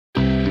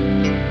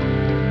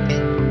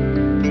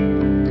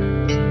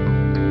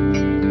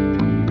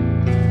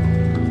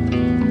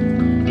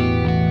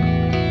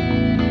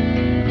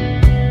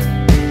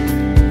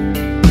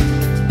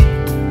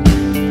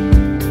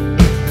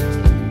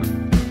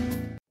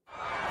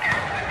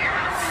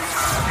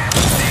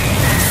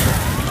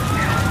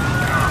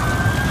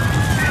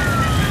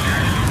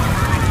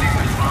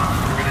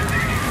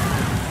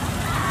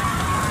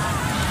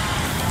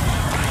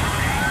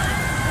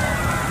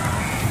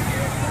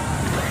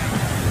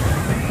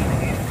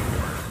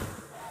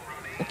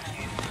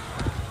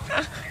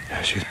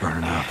She's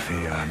burning up.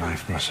 The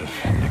knife must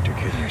have nicked her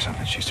kidney or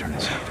something. She's turning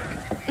septic.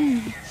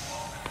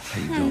 How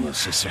you doing, little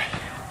sister?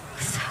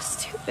 So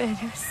stupid.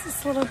 It was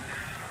this little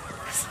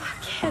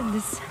kid.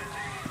 This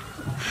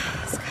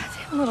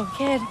goddamn little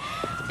kid.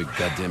 Big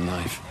goddamn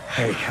knife.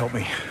 Hey, help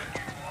me.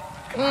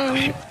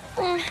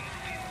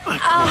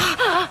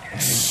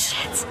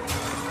 Shit.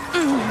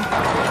 Hey,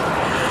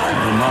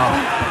 Mom.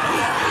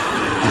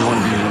 You don't want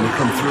to be when we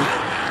come through?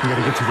 We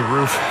gotta get to the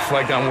roof,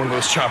 flag down one of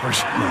those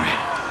choppers. All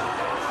right.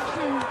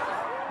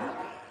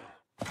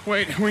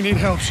 Wait, we need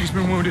help. She's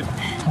been wounded.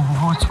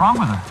 What's wrong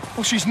with her?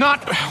 Well, she's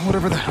not.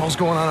 Whatever the hell's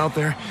going on out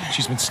there,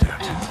 she's been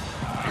stabbed.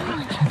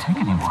 I can't take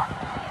anymore.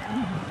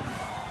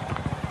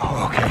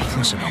 Oh, okay.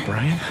 Listen,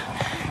 O'Brien.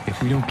 If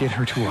we don't get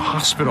her to a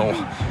hospital,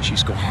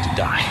 she's going to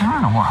die. There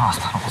are no more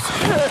hospitals.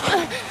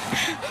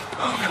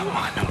 Oh, come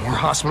on. No more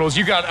hospitals.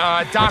 You got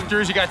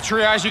doctors, you got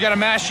triage, you got a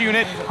MASH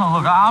unit. Oh,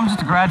 look, I'm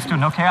just a grad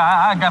student, okay?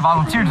 I got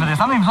volunteered for this.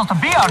 I'm not even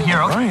supposed to be out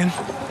here. O'Brien.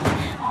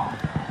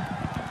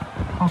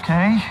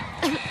 Okay.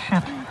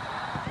 Shit.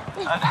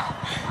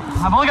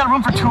 I've only got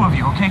room for 2 of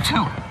you, okay? 2.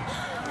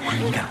 What do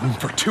you mean you got room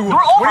for 2 of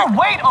You're us?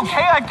 overweight,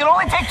 okay? I can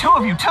only take 2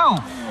 of you, 2.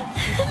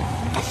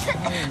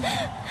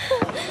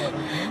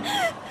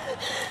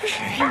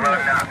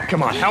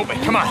 Come on, help me.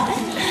 Come on. All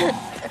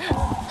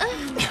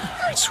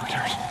right,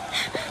 sweetheart.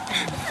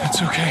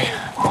 It's okay.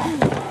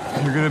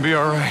 You're gonna be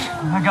all right.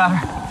 I got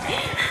her.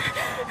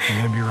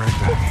 I'm gonna be right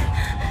back.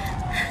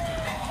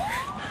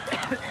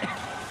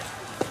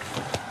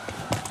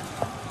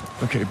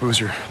 Okay,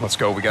 Boozer, let's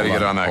go. We gotta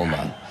get on that. Hold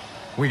on.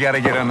 We gotta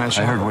get on that I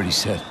ship. heard what he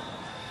said.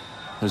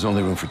 There's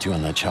only room for 2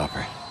 on that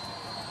chopper.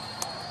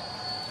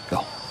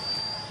 Go.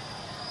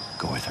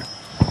 Go with her.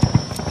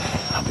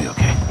 I'll be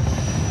okay.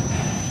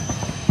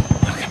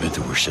 Look, I've been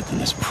through worse shit than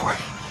this before.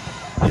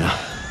 You know?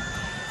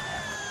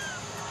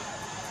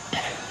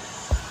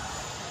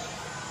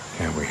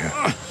 Yeah, we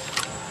have.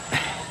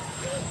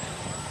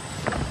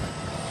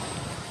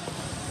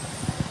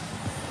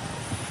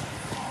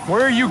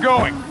 Where are you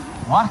going?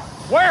 What?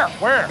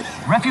 Where?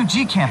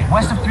 Refugee camp,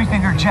 west of Three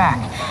Finger Jack.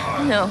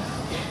 No.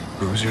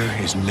 Boozer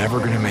is never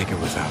gonna make it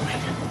without me.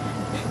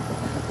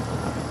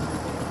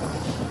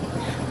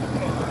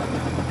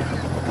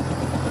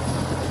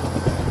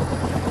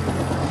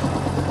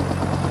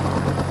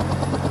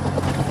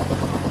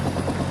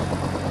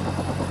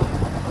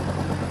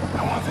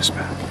 I want this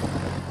back.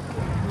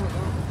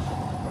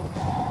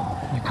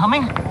 You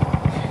coming?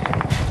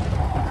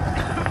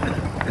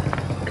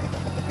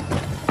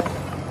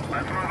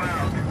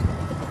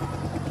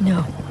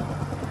 No.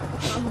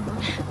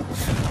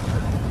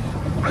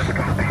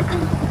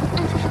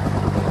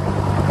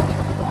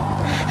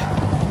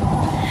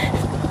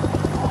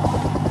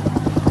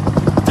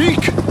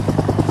 Deke!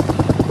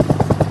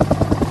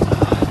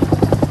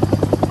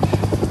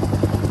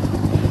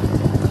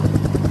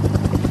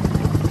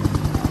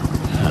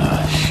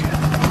 Ah, shit.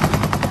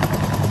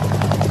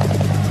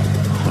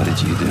 What did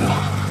you do?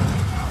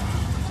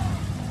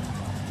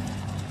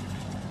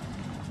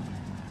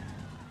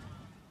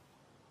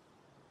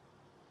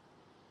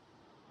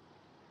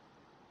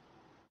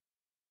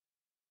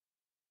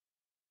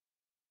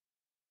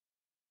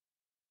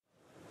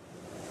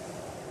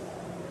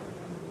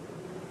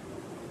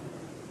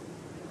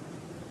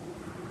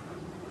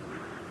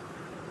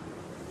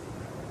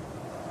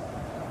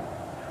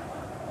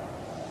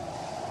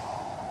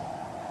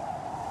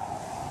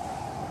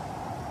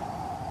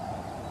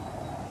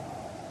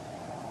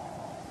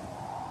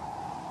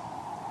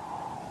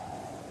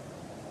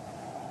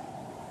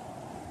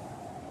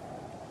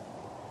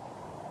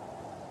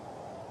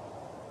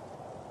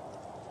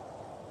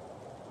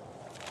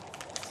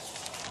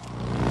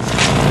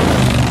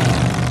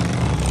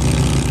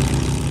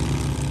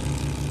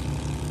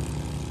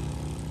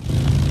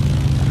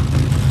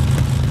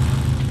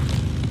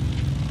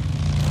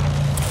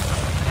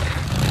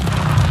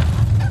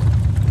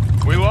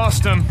 We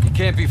lost him. You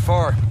can't be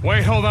far.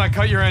 Wait, hold on.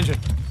 Cut your engine.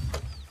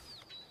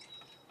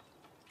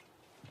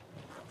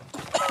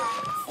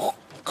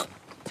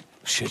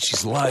 Shit,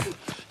 she's alive.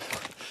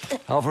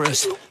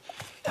 Alvarez,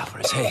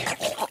 hey.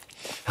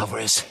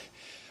 Alvarez,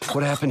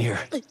 what happened here?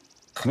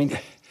 I mean,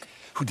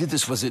 who did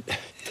this? Was it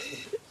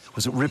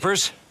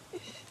Rippers?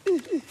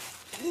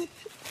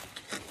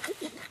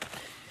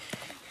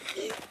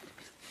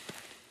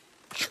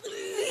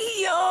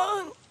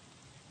 Leon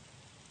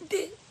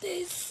did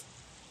this.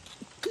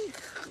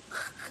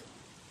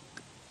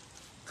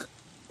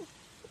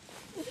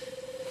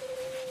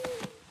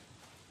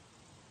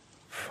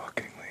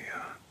 Fucking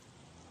Leon.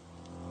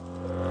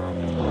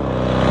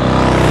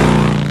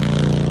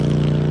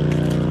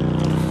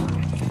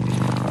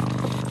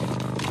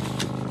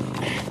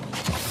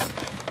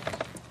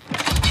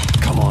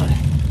 Come on.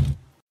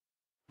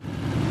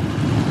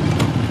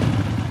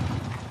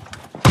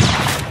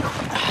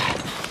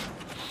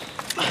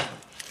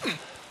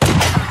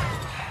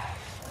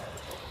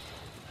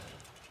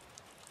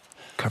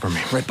 Cover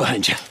me. Right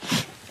behind you.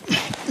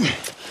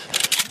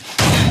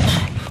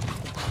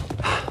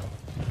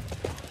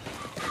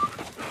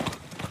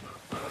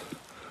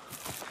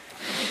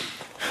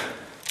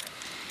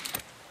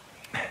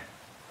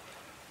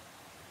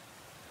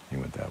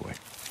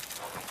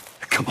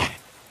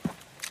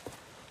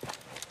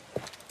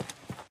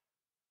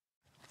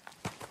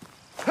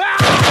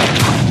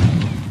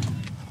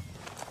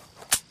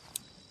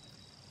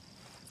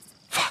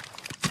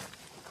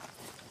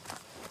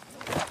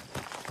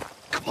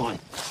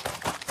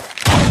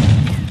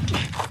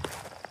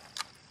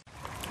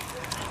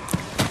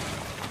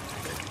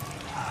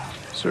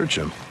 Search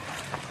him.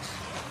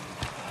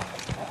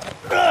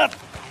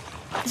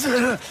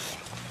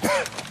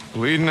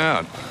 Bleeding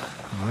out.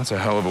 Well, that's a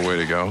hell of a way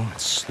to go.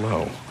 It's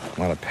slow. A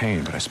lot of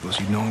pain, but I suppose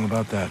you'd know all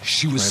about that.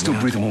 She was still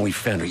breathing when we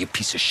found her, you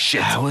piece of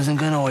shit. I wasn't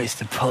gonna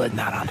waste a bullet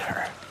not on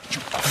her.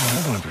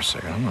 Hold on for a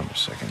second. Hold on for a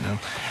second now.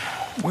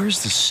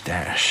 Where's the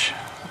stash,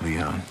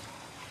 Leon?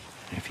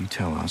 If you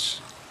tell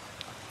us,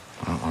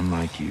 well,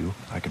 unlike you,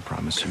 I can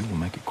promise you we'll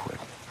make it quick.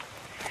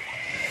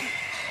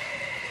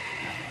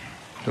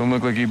 Don't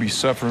look like you'd be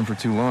suffering for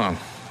too long.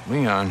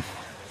 Leon,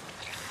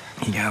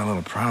 you got a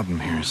little problem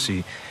here.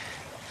 See,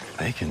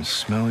 they can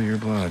smell your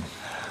blood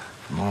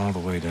from all the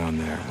way down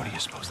there. What do you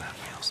suppose that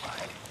feels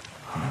like?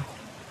 Huh?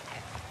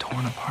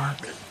 Torn apart?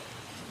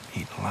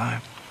 Eaten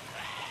alive?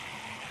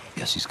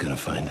 Guess he's gonna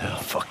find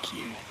out. Fuck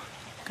you.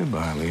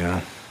 Goodbye,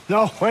 Leon.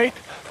 No, wait.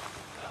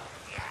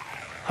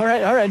 All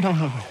right,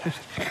 no.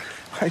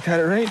 I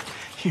got it right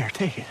here,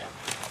 take it.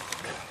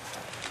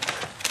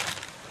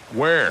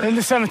 Where? In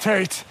the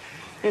cemetery, it's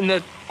in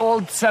the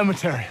old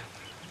cemetery.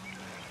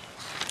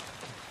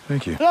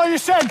 Thank you. No, you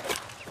said.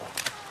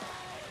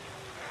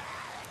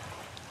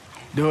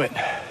 Do it.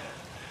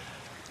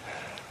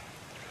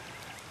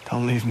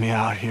 Don't leave me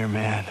out here,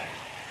 man.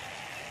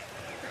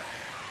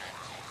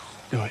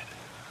 Do it.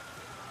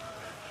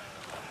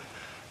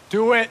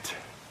 Do it.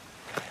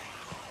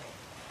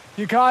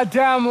 You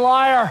goddamn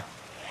liar.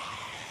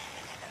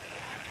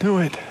 Do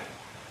it.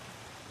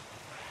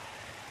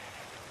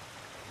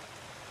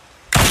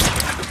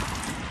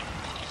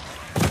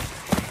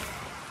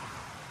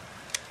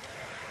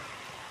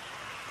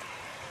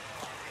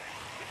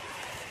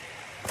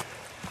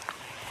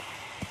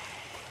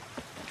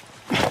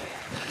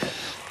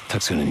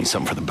 Tuck's gonna need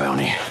something for the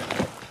bounty.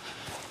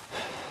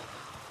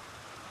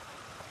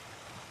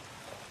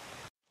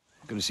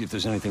 Gonna see if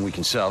there's anything we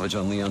can salvage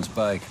on Leon's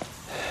bike.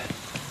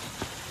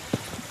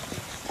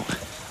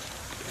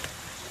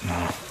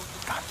 No.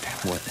 God damn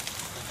it. What?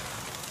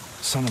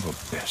 Son of a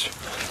bitch.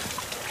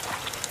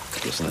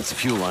 Guessing that's the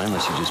fuel line,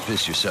 unless you just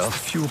pissed yourself.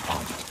 Fuel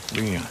pump.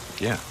 Leon.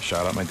 Yeah,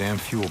 shot out my damn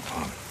fuel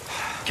pump.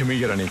 Can we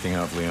get anything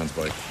out of Leon's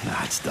bike?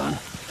 Nah, it's done.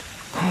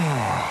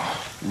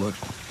 Look,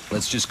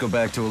 let's just go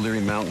back to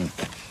O'Leary Mountain.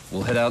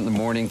 We'll head out in the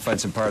morning, find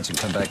some parts, and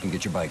come back and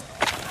get your bike.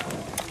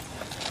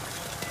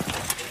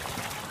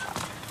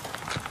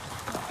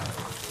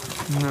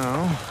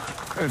 No.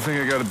 I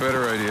think I got a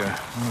better idea.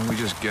 Why don't we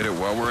just get it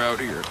while we're out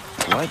here?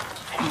 What?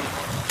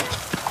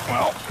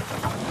 Well,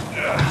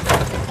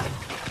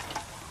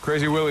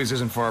 Crazy Willie's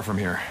isn't far from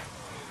here.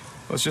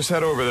 Let's just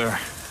head over there.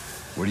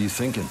 What are you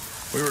thinking?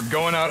 We were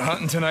going out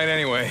hunting tonight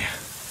anyway.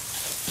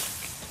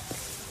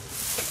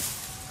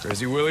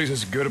 Crazy Willie's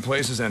is as good a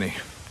place as any.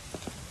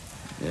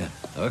 Yeah,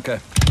 okay.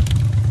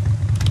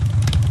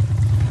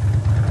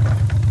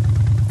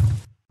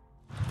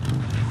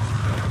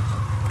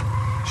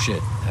 Shit,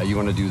 how you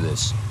want to do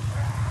this?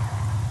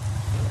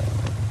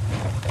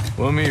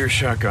 Loan me your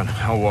shotgun.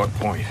 I'll walk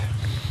point.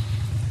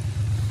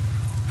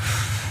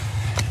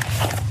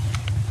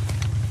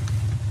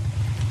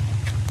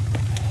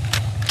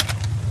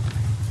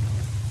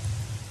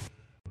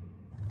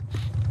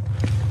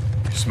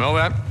 Smell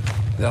that?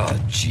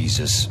 Oh,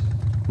 Jesus.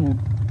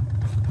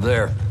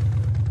 There.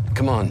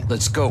 Come on,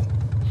 let's go.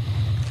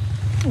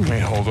 Hey,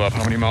 hold up.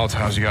 How many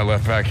Molotovs you got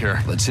left back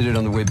here? Let's hit it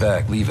on the way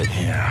back. Leave it.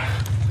 Yeah.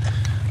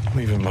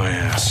 Leave it my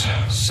ass.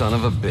 Son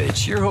of a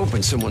bitch. You're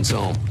hoping someone's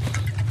home.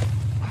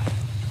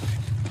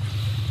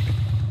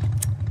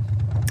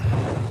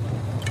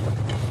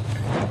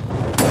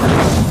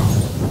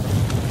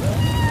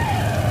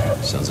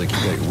 Sounds like you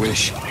got your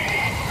wish.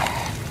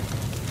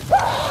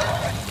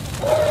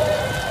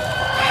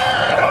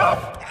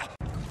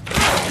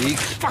 Deke.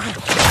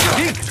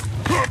 Deke!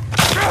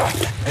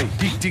 Hey,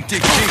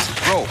 Deke.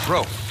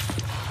 Bro. I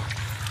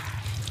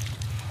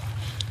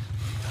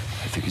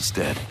think it's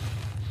dead.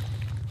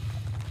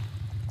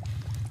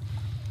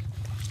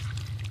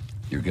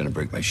 You're gonna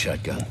break my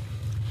shotgun.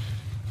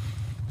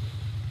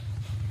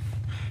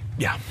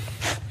 Yeah.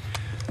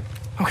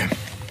 Okay.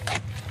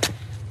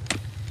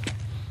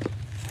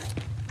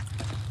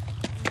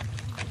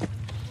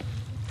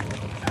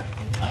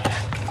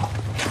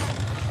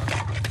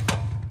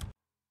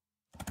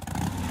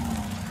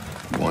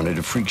 Wanted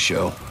a freak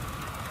show.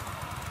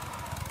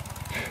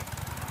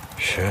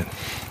 Shit.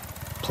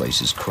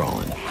 Place is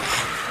crawling.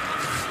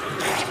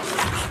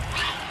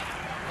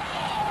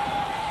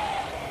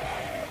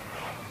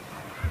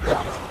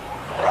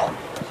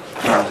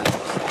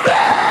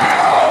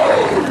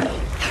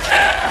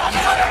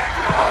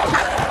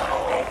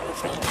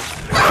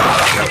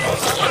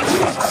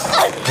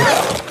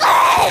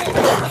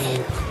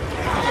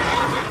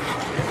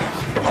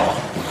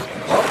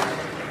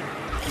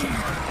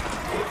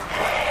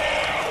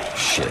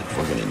 Shit,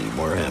 we're gonna need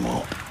more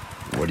ammo.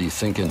 What are you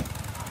thinking?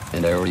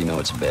 And I already know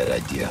it's a bad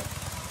idea.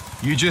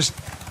 You just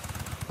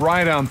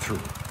ride on through.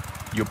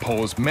 You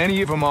pull as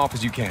many of them off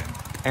as you can.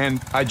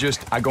 And I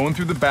go in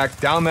through the back,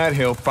 down that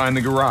hill, find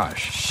the garage.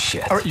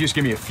 Shit. All right, you just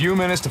give me a few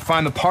minutes to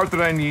find the part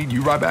that I need.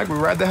 You ride back, we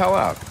ride the hell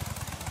out.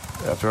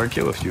 After I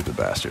kill a few of the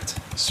bastards.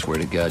 Swear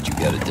to God, you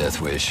got a death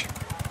wish.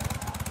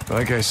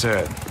 Like I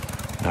said,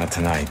 not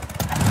tonight.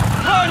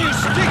 Run, you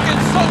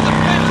stinking sons of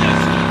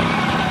bitches!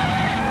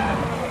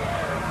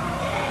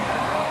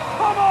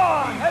 Come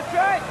on! That's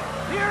right!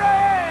 Here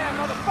I am,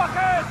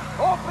 motherfuckers!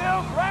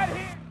 Oatmeal's right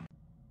here!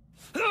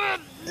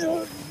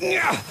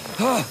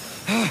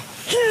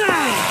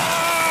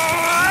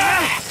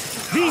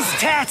 These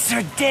tats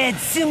are dead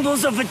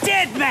symbols of a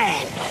dead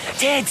man.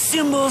 Dead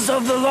symbols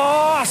of the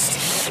lost.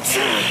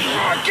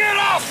 Get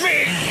off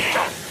me!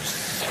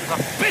 The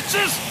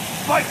bitches!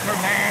 Biker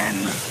man!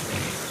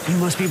 You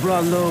must be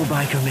brought low,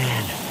 biker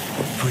man.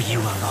 For you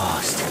are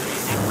lost,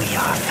 and we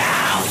are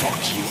found.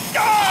 Fuck you!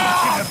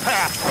 Ah! The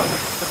path, brother!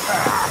 The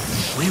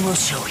path! We will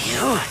show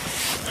you.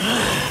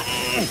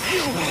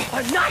 You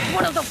are not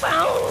one of the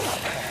found.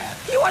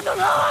 You are the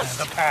lost.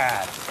 The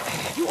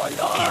path! You are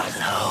lost.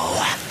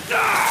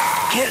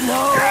 Get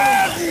low.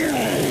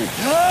 Get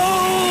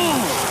low.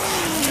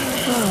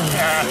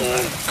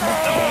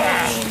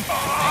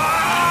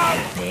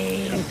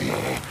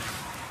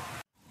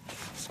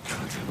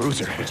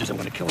 Bruiser. Bitches, I'm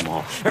gonna kill them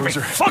all. Every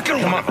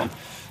fucking one of them!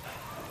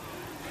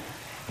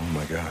 Oh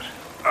my God.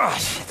 Oh,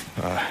 shit.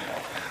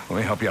 Let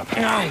me help you up.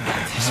 I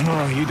got this.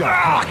 No, you don't.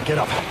 Come on, get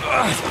up.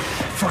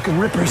 Fucking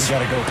rippers. You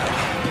gotta go.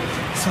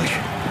 It's like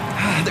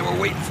they were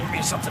waiting for me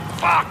or something.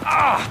 Fuck!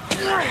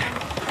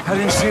 I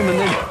didn't see them,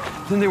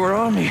 and then they were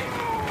on me.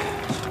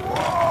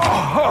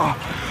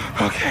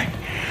 Okay.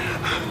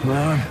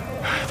 Ron,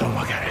 don't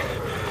look at it.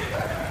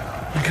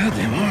 My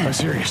goddamn arm. I'm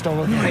serious. Don't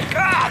look at it. My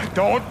God!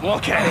 Don't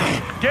look at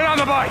it. Get on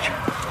the bike.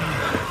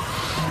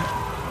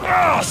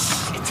 Oh,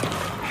 shit.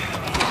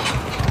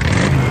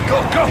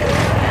 Go, go!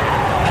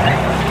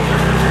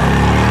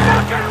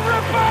 Fucking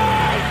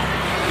rippers!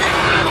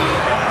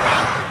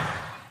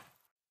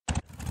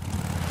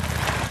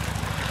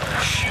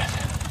 Shit.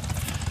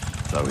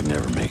 Thought we'd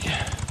never make it.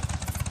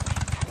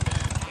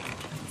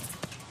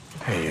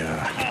 Hey,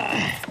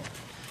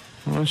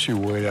 why don't you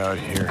wait out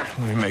here?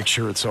 Let me make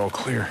sure it's all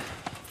clear.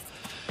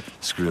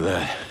 Screw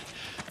that.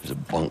 There's a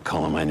bunk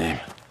calling my name.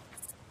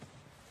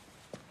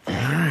 All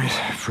right,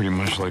 pretty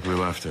much like we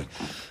left it.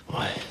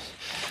 Why?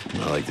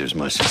 Not like there's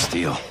much to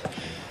steal.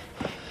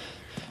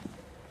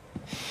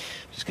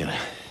 Just gonna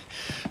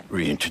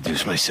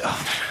reintroduce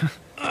myself.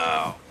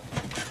 Oh,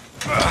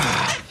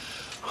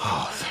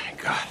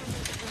 thank God.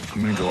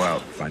 I'm gonna go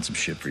out, find some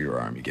shit for your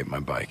arm. You get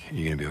my bike.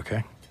 You gonna be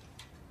okay?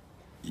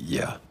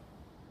 Yeah.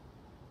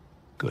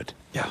 Good.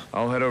 Yeah.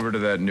 I'll head over to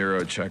that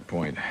Nero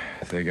checkpoint.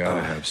 They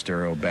gotta have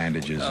sterile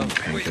bandages and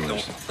Wait,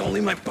 painkillers. don't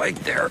leave my bike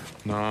there.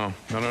 No.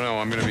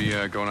 I'm gonna be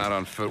going out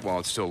on foot while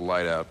it's still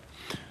light out.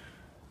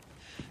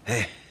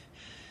 Hey,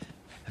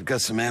 I've got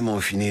some ammo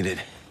if you need it.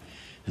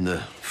 In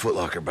the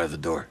footlocker by the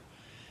door.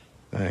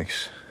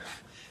 Thanks.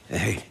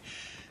 Hey,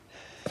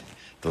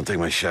 don't take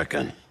my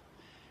shotgun.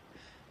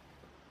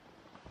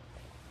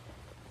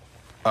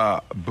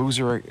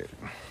 Boozer.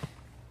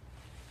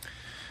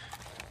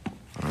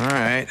 All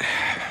right.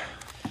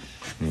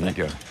 Here you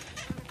go.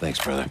 Thanks,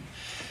 brother.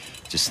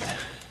 Just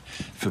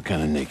feel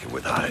kind of naked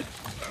without it.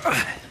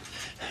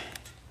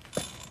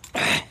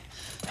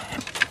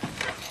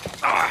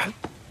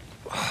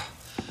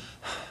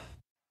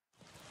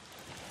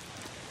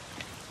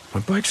 My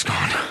bike's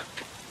gone.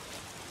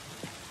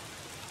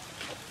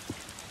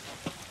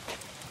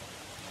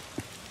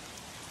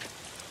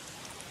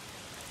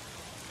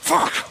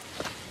 Fuck!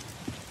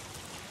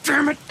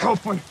 Damn it,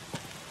 Copeland!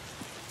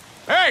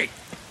 Hey!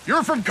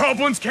 You're from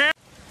Copeland's camp?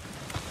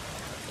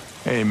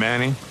 Hey,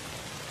 Manny.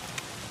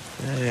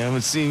 Hey, I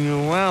haven't seen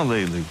you around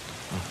lately.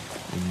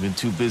 You've been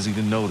too busy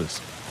to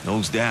notice.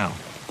 Nose down.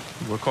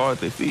 You work hard,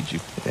 they feed you.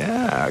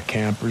 Yeah,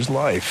 camper's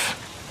life.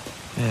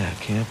 Yeah,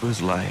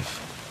 camper's life.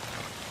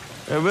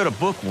 I read a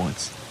book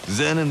once,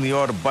 Zen and the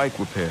Art of Bike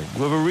Repair.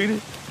 You ever read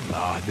it? No,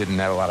 I didn't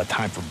have a lot of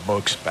time for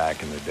books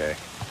back in the day.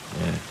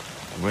 Yeah,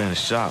 I ran a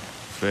shop,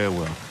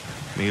 Farewell.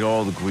 Made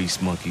all the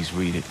grease monkeys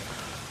read it.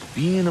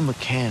 Being a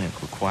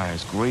mechanic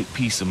requires great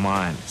peace of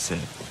mind, it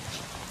said.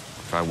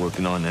 Try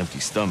working on an empty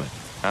stomach.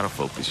 That'll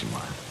focus your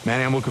mind.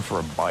 Manny, I'm looking for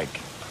a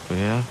bike.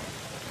 Yeah?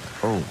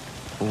 Oh,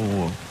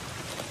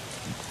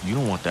 you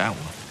don't want that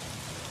one.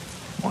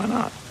 Why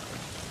not?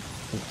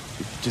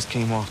 It just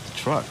came off the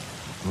truck.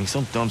 I mean,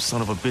 some dumb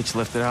son of a bitch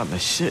left it out in the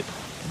shit.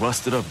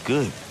 Rusted up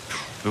good.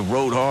 It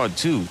rode hard,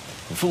 too.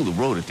 The fool that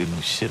rode it didn't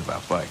know shit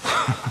about bikes.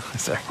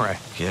 Is that right?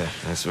 Yeah,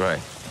 that's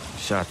right.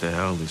 Shot the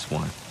hell this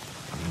one.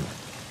 I mean,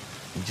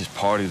 he just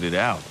partied it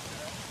out.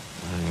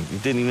 I mean,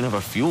 it didn't even have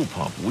a fuel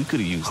pump. We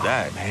could have used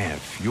that. Man,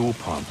 fuel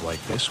pump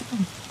like this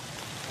one?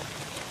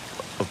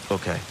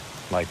 Okay.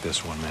 Like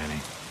this one,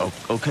 Manny.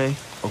 Okay.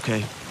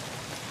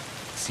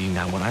 See,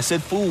 now when I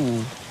said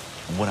fool,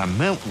 what I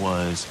meant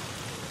was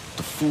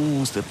the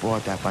fools that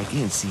brought that bike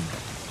in. See,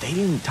 they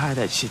didn't tie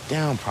that shit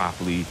down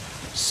properly,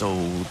 so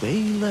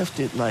they left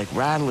it, like,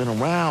 rattling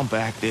around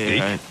back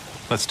there. Hey,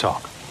 let's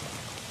talk.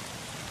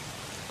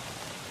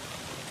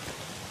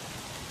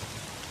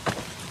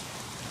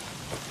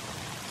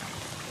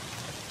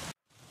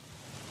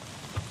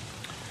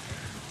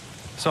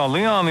 Saw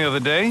Leon the other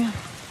day.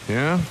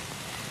 Yeah?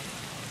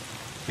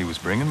 He was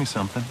bringing me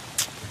something.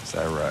 Is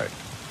that right?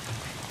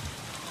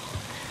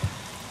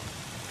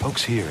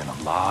 Folks here in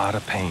a lot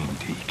of pain,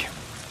 Deke.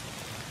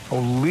 Oh,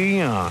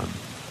 Leon.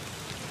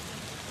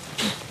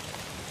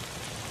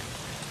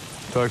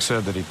 Doug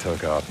said that he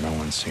took off. No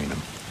one's seen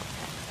him.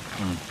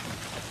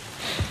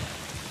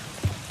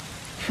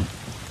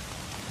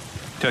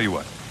 Tell you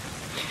what.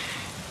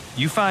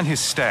 You find his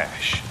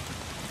stash.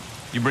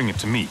 You bring it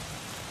to me.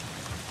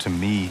 To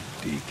me,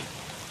 Deke.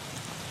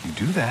 You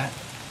do that,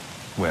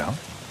 well,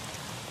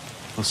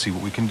 we'll see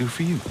what we can do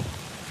for you.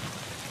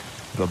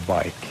 The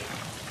bike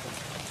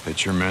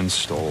that your men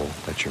stole,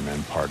 that your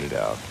men parted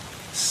out.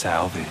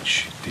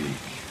 Salvage, Deke.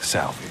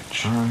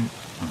 Salvage. All right.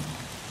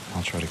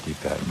 I'll try to keep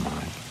that in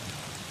mind.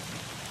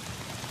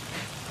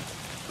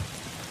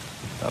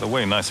 By the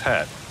way, nice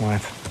hat.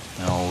 What?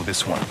 No,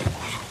 this one.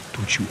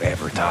 Don't you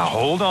ever touch Now,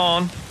 hold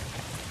on.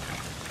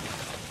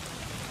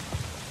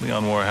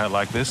 Leon wore a hat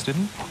like this,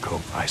 didn't he?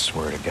 Cope, I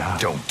swear to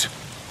God. Don't.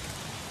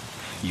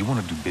 You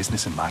want to do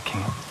business in my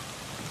camp?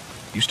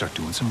 You start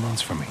doing some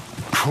runs for me.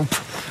 Cope.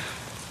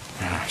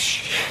 Ah,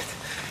 shit.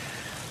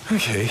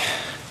 Okay.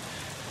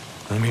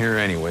 I'm here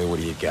anyway. What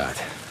do you got?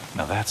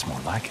 Now that's more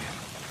like it.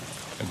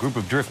 A group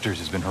of drifters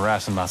has been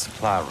harassing my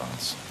supply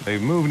runs.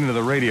 They've moved into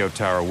the radio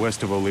tower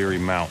west of O'Leary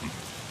Mountain.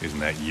 Isn't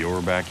that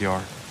your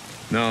backyard?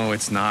 No,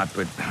 it's not,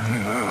 but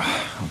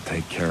I'll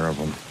take care of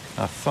them.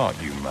 I thought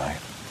you might.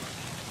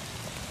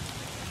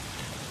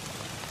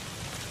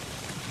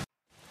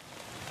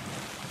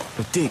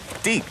 But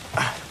Deke,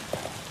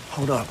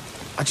 hold up.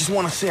 I just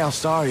want to say how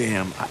sorry I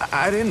am.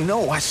 I didn't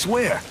know, I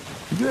swear.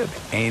 You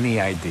have any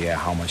idea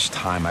how much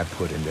time I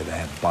put into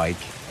that bike?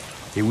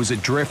 It was a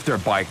drifter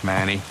bike,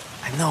 Manny.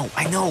 I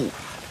know.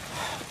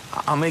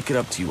 I'll make it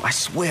up to you, I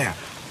swear.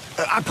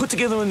 I put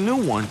together a new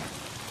one.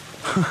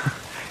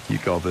 You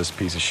call this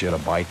piece of shit a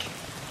bike?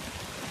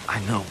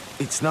 I know.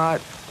 It's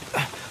not...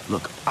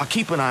 Look, I'll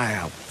keep an eye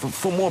out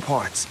for more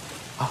parts.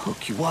 I'll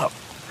hook you up.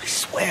 I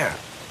swear.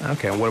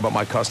 Okay, and what about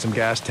my custom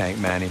gas tank,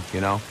 Manny?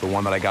 You know, the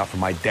one that I got from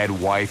my dead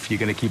wife. You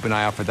gonna keep an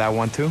eye out for that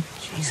one, too?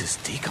 Jesus,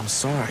 Deke, I'm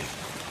sorry.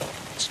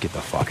 Just get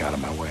the fuck out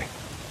of my way.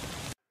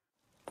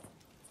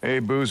 Hey,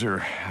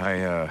 Boozer.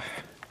 I,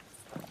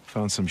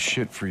 found some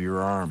shit for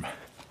your arm.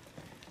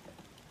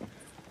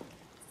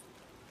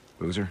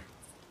 Boozer?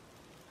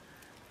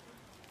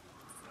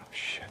 Oh,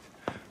 shit.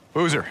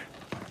 Boozer!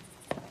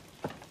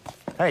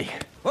 Hey!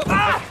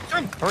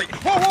 Hurry!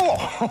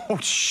 Whoa! Oh,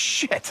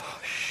 shit!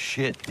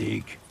 Shit,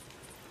 Deke.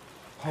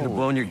 Could have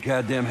blown your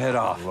goddamn head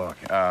off. Look,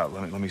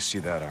 let me see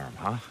that arm,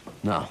 huh?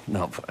 No,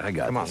 I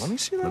got Come on, this. let me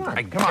see that arm.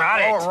 I Come on,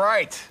 got it. all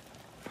right.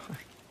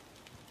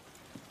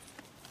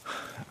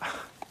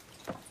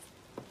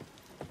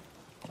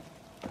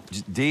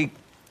 Deke.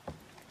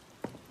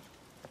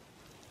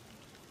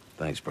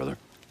 Thanks, brother.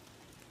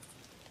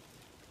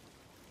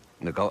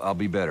 Look, I'll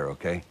be better,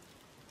 okay?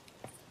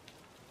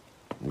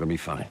 I'm gonna be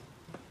fine.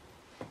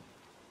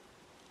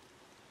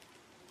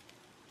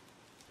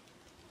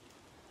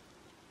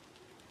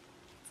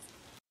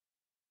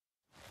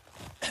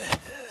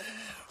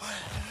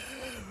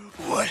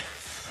 What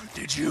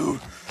did you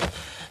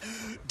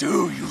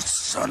do, you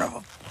son of a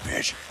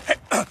bitch? Hey,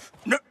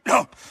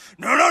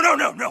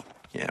 no.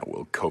 Yeah,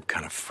 well, Cope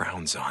kind of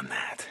frowns on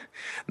that.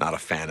 Not a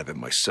fan of it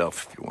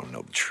myself, if you want to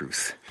know the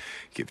truth.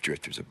 Give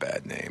drifters a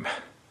bad name.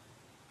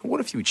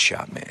 What if you'd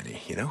shot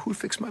Manny? You know, who'd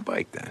fix my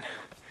bike then?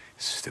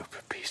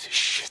 Stupid piece of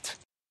shit.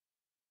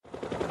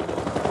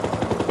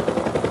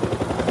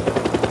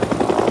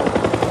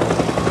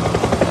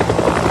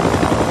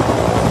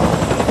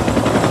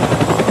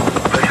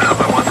 Listen up,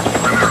 I want this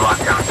perimeter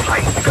lockdown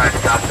tight. You guys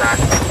got that?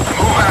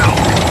 Move out!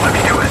 Let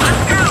me do it.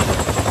 Let's go!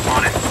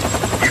 On it.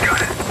 You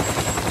got it.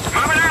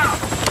 Moving out!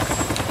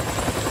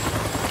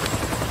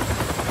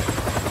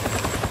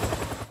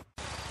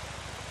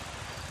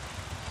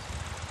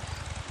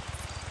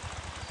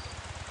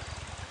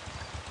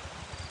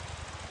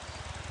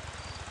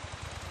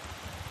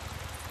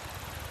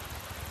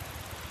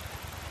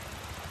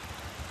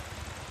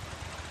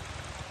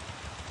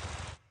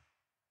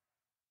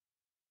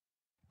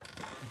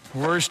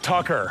 Where's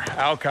Tucker?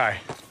 Alki.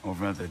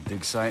 Over at the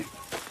dig site?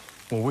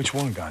 Well, which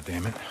one,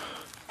 goddammit?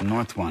 The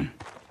north one.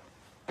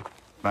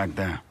 Back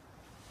there.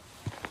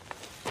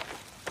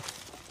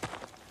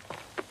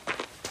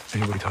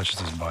 Anybody touches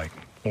this bike,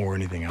 or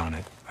anything on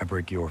it, I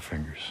break your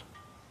fingers.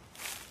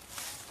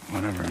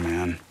 Whatever,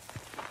 man.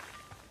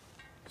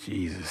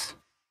 Jesus.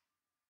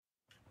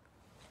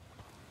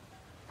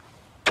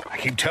 I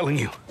keep telling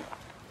you.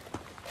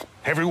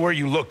 Everywhere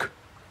you look,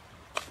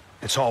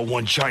 it's all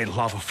one giant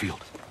lava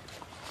field.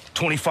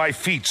 25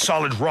 feet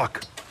solid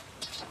rock.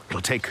 It'll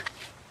take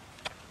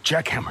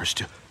jackhammers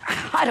to...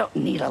 I don't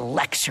need a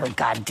lecture,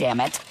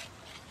 goddammit.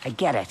 I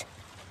get it.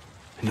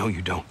 No,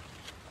 you don't.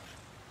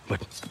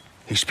 But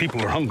these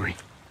people are hungry.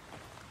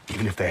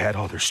 Even if they had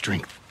all their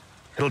strength.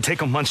 It'll take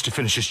them months to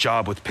finish this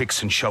job with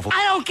picks and shovels.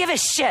 I don't give a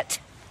shit.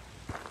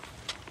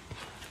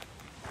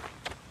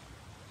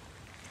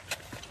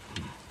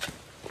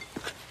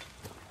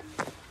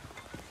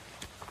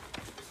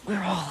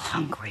 We're all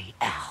hungry,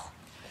 Al.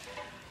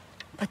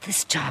 But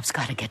this job's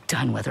gotta get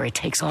done whether it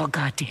takes all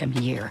goddamn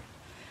year.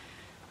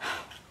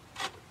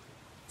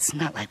 It's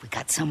not like we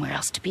got somewhere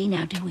else to be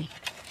now, do we?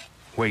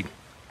 Wait.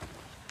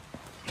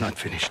 Not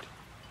finished.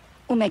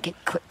 We'll make it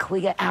quick, will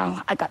ya,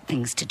 Al? I got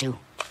things to do.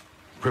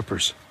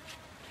 Rippers.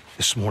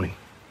 This morning,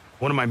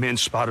 one of my men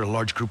spotted a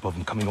large group of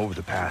them coming over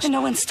the pass. And no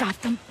one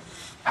stopped them?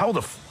 How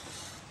the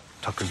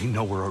Tucker, you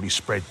know we're already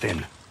spread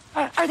thin.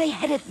 Are they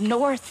headed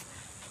north?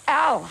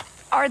 Al,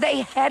 are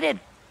they headed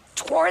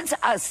towards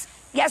us?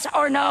 Yes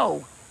or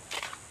no?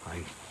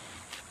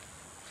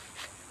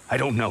 I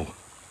don't know.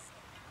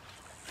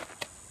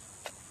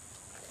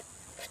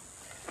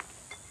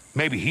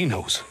 Maybe he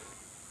knows.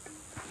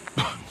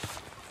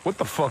 What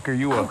the fuck are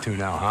you up to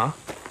now, huh?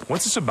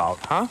 What's this about,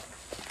 huh?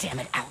 Damn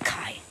it,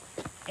 Alkai.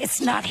 It's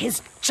not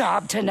his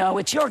job to know.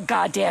 It's your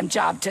goddamn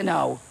job to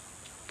know.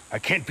 I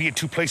can't be at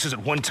two places at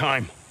one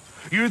time.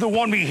 You either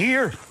want me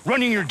here,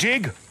 running your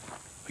dig, or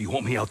you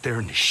want me out there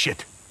in the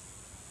shit,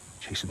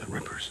 chasing the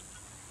Rippers.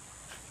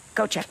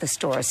 Go check the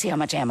store, see how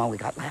much ammo we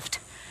got left.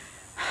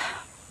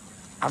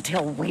 I'll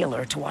tell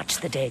Wheeler to watch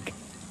the dig.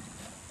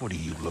 What are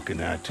you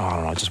looking at? I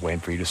don't know, just waiting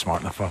for you to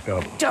smarten the fuck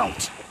up.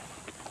 Don't!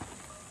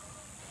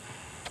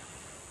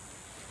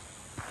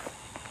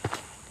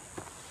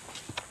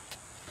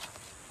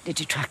 Did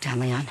you track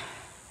down Leon?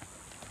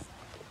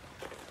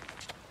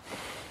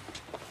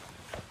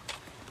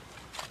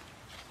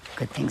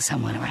 Good thing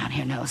someone around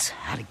here knows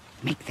how to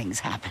make things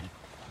happen.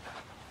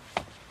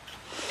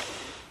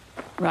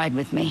 Ride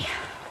with me.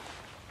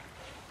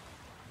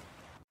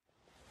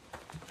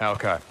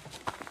 Okay.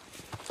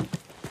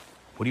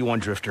 What do you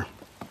want, Drifter?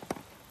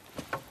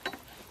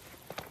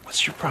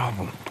 What's your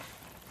problem?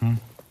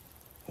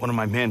 One of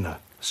my men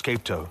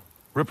escaped a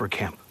Ripper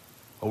camp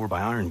over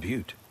by Iron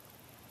Butte.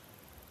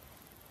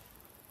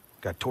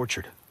 Got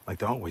tortured, like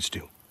they always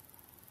do.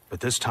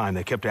 But this time,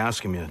 they kept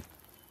asking me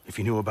if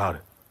you knew about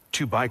it.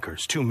 Two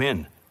bikers, two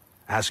men,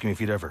 asking me if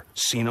you'd ever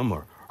seen them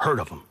or heard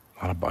of them.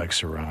 A lot of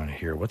bikes around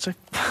here. What's it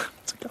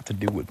got to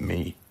do with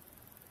me?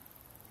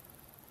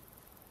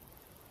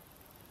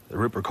 The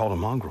Ripper called them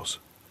mongrels.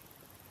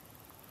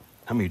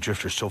 How many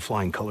drifters still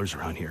flying colors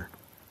around here?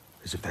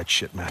 As if that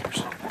shit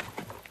matters.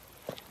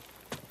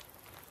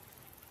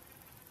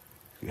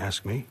 If you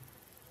ask me,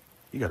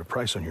 you got a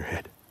price on your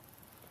head.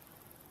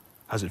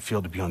 How's it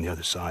feel to be on the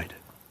other side?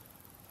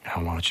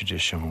 Now, why don't you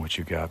just show me what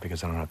you got,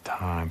 because I don't have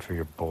time for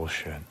your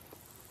bullshit.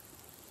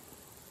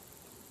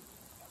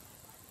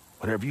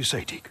 Whatever you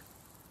say, Deke.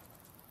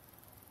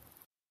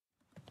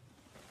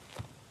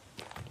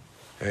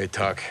 Hey,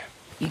 Tuck.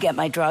 You get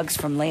my drugs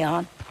from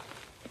Leon?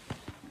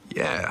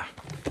 Yeah.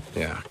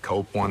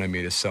 Cope wanted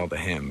me to sell to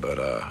him, but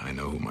I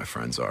know who my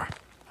friends are.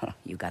 Huh,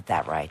 you got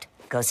that right.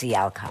 Go see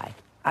Alkai.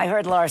 I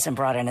heard Larson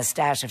brought in a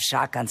stash of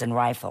shotguns and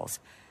rifles.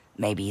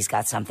 Maybe he's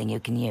got something you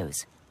can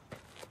use.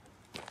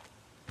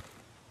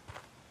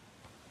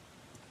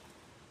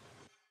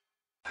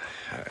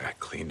 I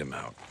cleaned them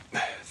out.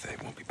 They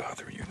won't be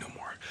bothering you no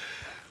more.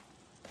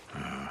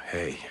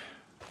 Hey,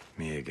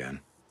 me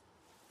again.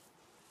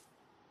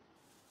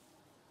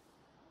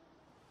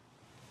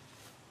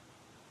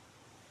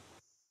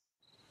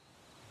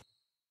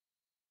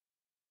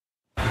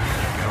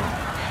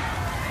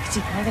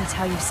 Deke, I gotta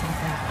tell you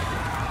something.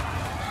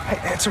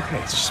 Hey, it's okay.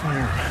 It's just my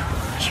arm.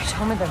 You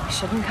told me that I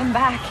shouldn't come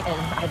back, and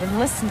I didn't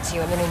listen to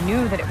you. I mean, I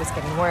knew that it was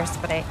getting worse,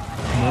 but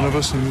None of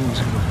us knew it was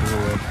gonna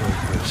blow up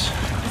like this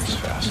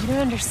fast. You don't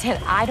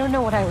understand. I don't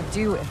know what I would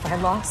do if I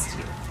lost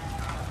you.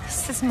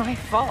 This is my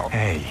fault.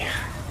 Hey,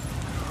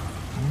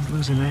 I won't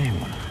losing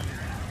anyone.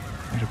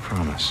 I made a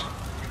promise.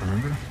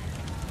 Remember?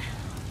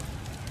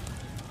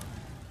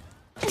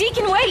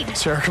 Deacon, wait!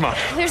 Sarah, come on.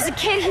 There's a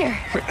kid here.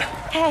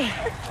 Hey.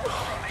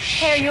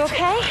 Hey, are you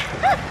okay?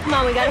 Come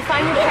on, we gotta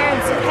find your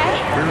parents, okay?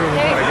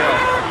 Hey,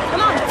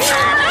 come on.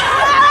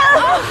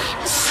 Oh,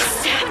 she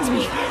stabbed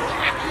me.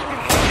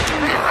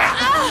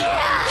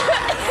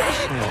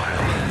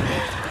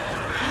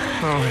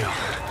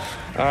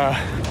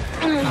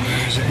 Where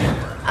is it?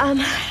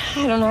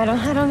 I don't know.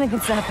 I don't think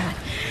it's that bad.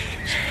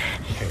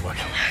 Okay, look.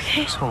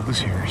 Okay. Just hold this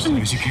here as long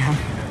as you can.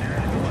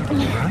 All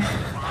right?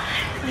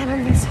 I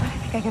don't think so. I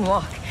think I can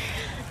walk.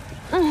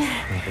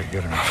 Okay,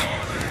 good enough.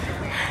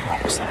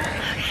 Almost there.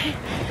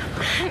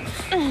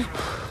 Okay.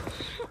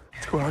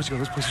 2 hours ago,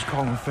 this place was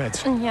calling the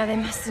feds. Yeah, they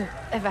must have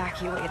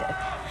evacuated.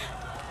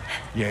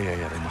 Yeah.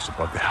 They must have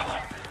bugged the hell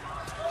out.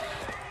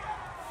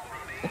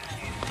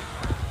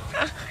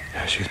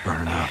 Yeah, she's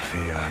burning up.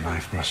 The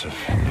knife must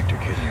have nicked her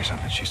kidney or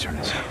something. She's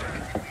turning septic.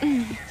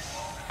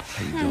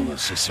 How you doing, little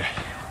sister?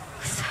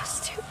 So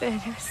stupid.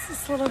 It was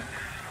this little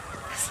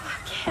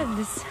kid.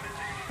 This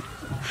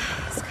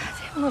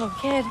goddamn little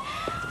kid.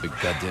 Big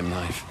goddamn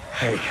knife.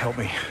 Hey, help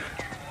me.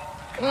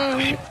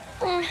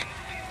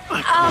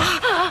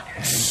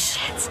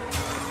 Shit.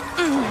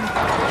 Hey,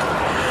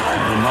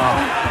 Mom.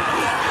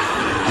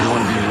 You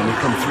want to be when we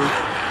come through?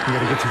 We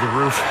gotta get to the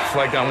roof,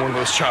 flag down one of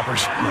those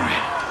choppers. All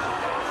right.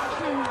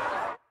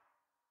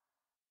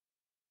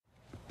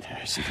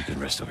 See if you can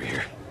rest over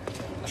here.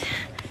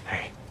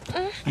 Hey,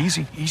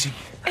 easy.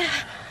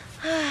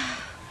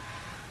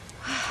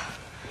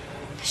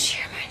 She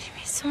reminded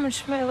me so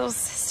much of my little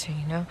sister,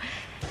 you know?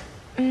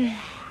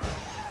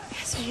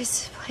 So we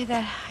used to play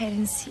that hide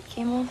and seek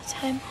game all the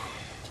time.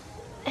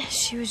 And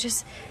she would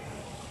just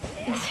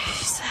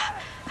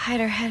hide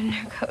her head in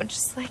her coat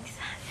just like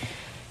that.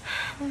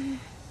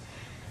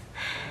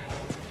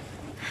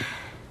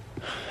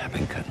 I've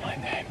been cutting my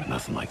name, but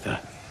nothing like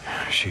that.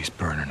 She's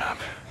burning up.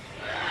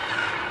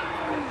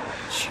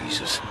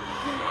 Jesus.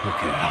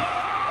 Okay, Al.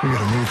 We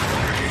gotta move.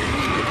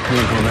 We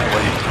ain't going that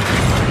way.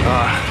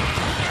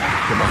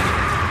 Come on.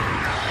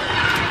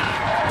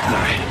 All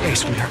right. Hey,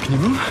 sweetheart, can you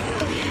move?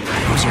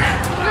 Boozer.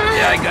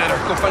 Yeah, I got her.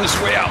 Go find us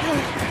way out.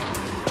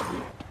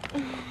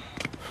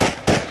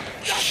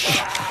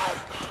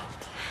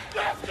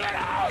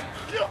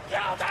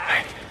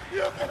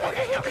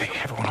 Okay,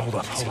 everyone hold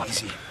up, hold up.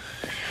 Easy.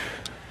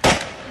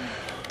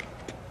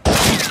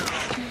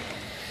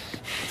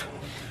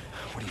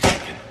 What are you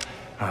thinking?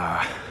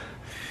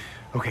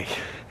 Okay.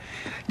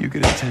 You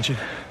get his attention.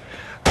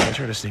 I'm gonna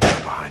try to sneak up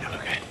behind him,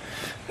 okay?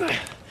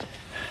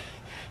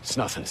 It's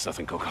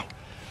nothing, Coco.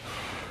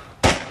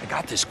 I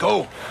got this,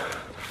 go!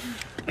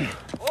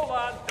 Hold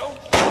on, don't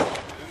shoot.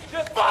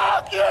 Just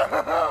fuck you!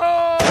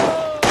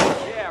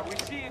 Yeah, we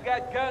see you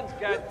got guns,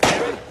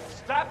 goddammit.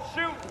 Stop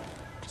shooting.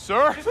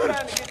 Sir? Just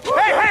trying to get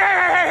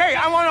Hey!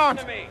 I'm unarmed.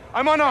 to me.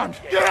 I'm unarmed.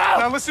 Get out!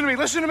 Now listen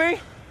to me.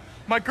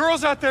 My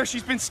girl's out there.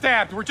 She's been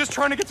stabbed. We're just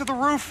trying to get to the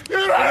roof. Get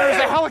And out!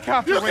 there's a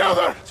helicopter. You killed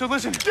her! So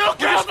listen. You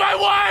killed my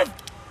wife!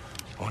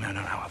 Oh, no.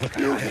 Look, I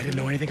didn't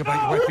know anything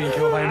about your wife being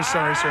killed. I am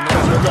sorry, sir. No,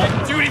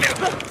 sir. Do anything.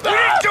 What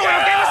are you doing?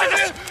 Okay, listen to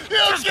this.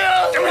 You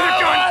killed Give me the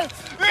gun.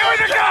 Give me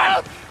the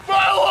gun.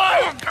 my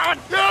wife! Oh, God.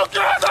 You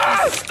killed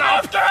her!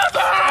 Stop. You killed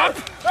her!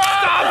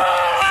 Stop.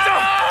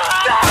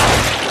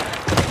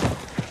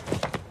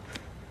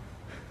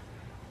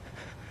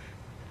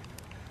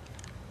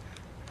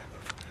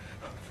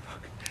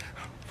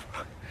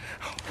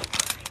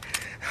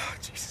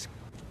 Jesus.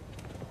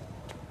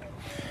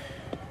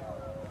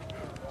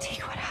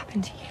 Deke, what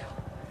happened to you?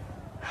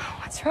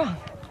 What's wrong?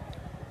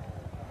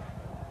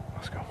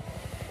 Let's go.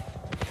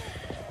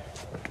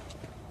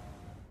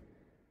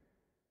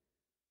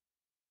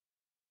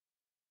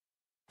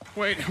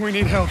 Wait, we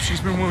need help.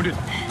 She's been wounded.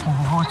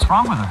 What's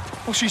wrong with her?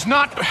 Well, she's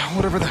not.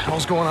 Whatever the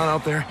hell's going on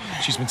out there,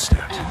 she's been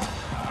stabbed.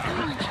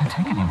 I can't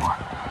take it anymore.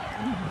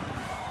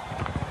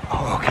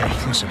 Oh, okay.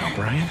 Listen,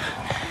 O'Brien.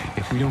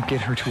 If we don't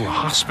get her to a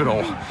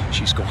hospital,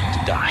 she's going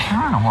to die. There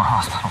are no more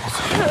hospitals.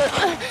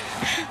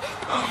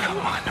 Oh, come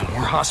on. No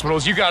more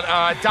hospitals. You got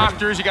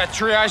doctors, you got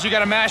triage, you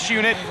got a MASH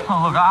unit.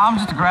 Oh, look, I'm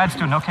just a grad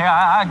student, okay?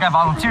 I got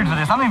volunteered for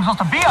this. I'm not even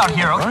supposed to be out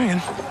here.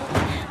 O'Brien.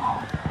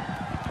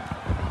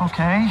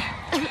 Okay.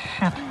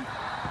 Shit.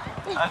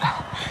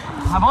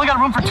 I've only got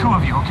room for two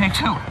of you, okay?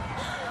 Two.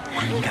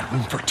 What do you mean you got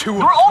room for two?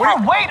 You're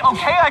overweight,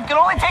 okay? I can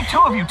only take two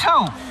of you,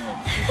 two.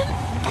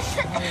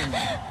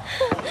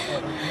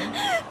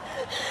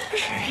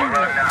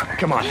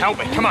 Come on, help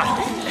me. Come on. All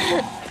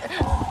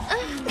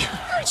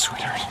right,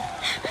 sweetheart.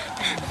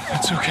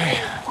 That's okay.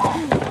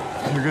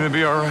 You're gonna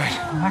be all right.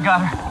 I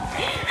got her.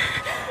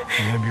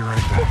 I'm gonna be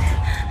right back.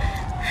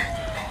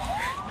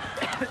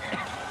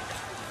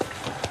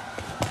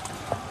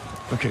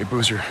 Okay,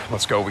 Boozer,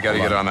 let's go. We gotta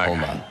get on that. Hold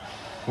on.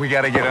 We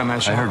gotta get on that I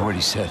ship. heard what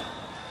he said.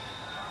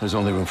 There's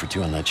only room for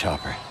two on that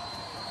chopper.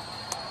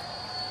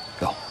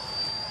 Go.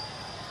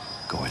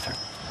 Go with her.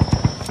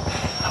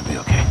 I'll be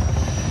okay.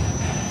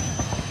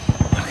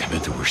 Look, I've been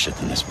through worse shit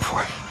than this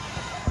before.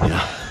 You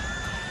know?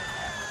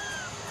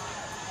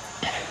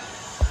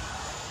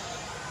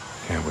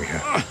 Yeah, we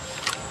have.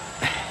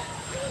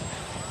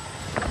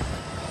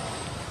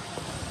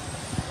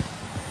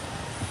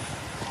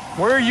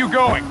 Where are you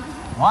going?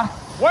 What?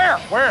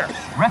 Where?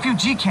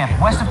 Refugee camp,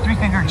 west of Three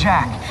Finger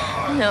Jack.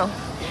 No.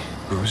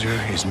 Boozer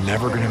is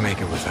never gonna make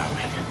it without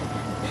me.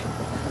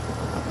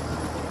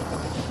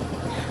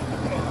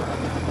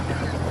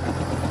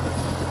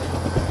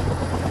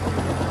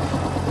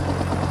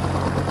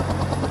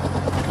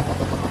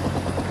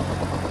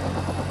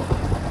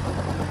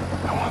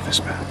 I want this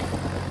back.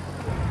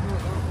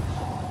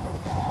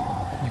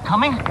 You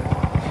coming?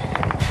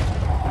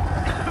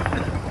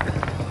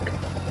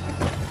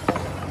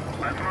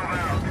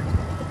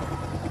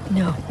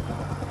 No.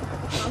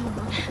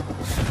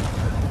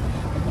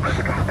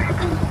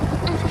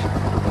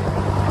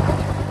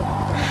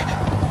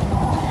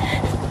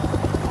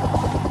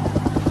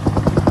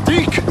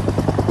 Deke!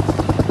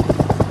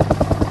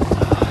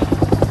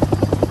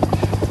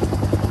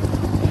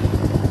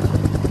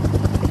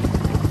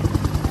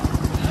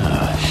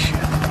 Ah,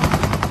 shit.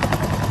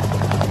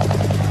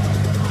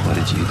 What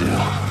did you do?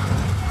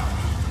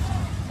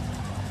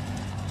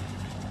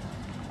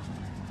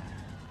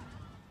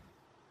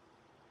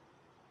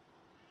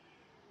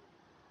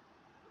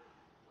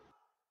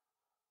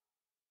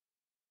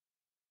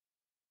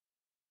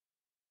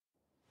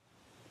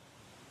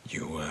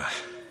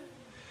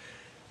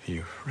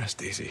 You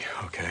rest easy,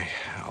 okay?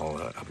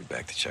 I'll be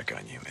back to check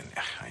on you. And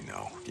I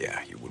know,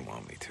 yeah, you wouldn't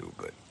want me to,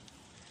 but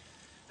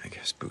I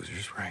guess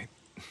Boozer's right.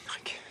 I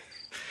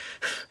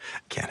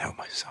can't help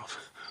myself.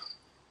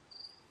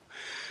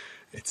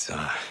 It's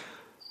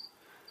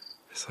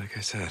like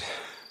I said,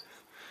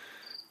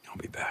 I'll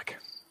be back.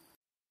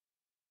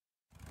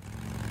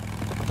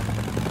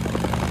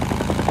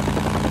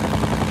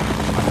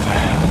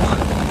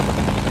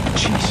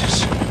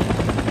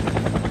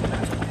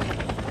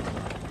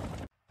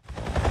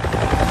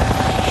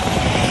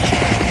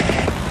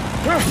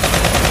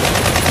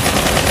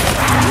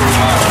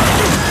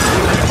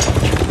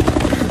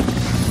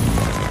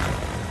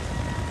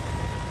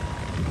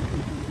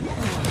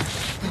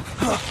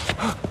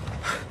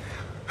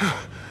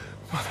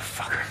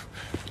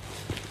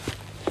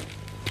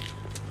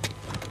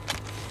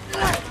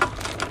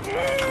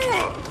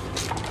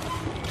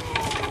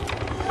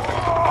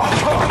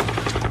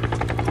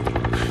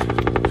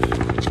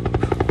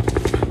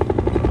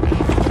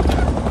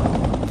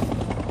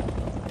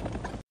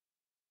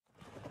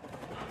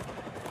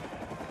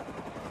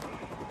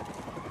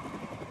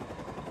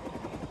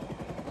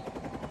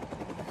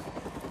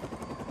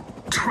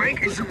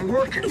 crank isn't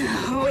working.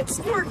 Oh, it's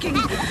working.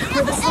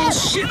 With this little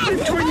shit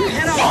you've torn your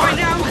head off right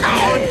now. Come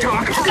on,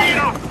 Doc, hurry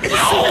up.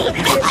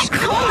 Bitch,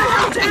 calm the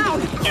hell down.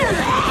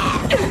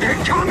 They're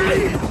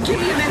coming. Give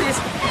me a minute.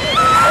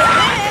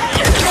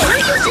 What are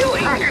you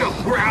doing? Back it up,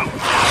 we're out.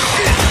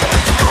 Shit.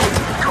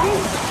 Go.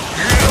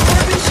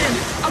 Abort mission.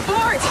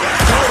 Abort.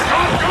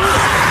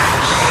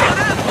 Shut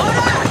up. Hold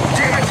on.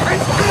 Damn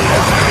it.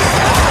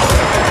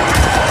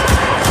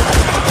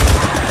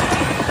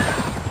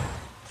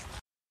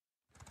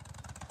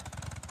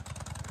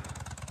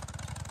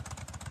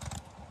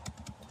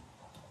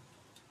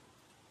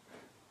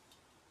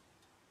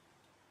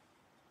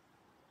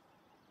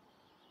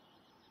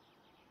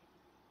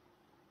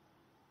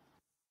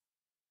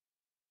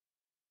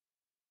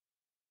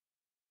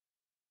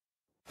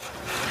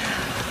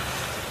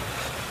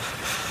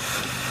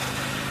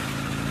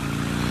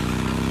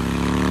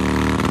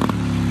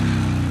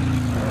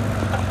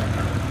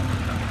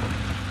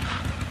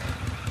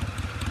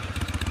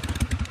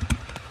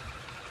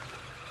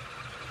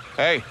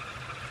 Hey.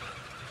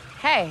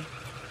 Hey.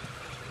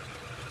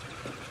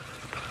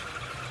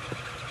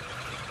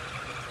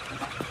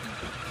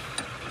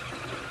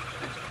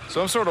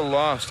 So I'm sort of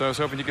lost. I was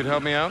hoping you could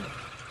help me out.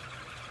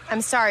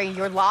 I'm sorry,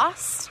 you're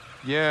lost?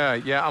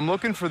 Yeah, I'm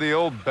looking for the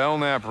old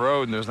Belknap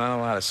Road, and there's not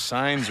a lot of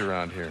signs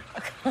around here.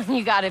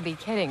 You gotta be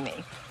kidding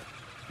me.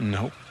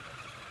 Nope.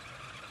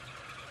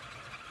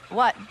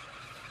 What?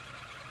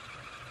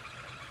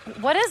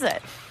 What is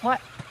it? What?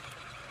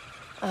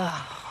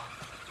 Oh.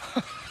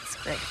 That's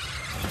great.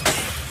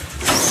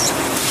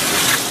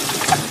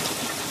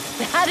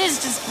 That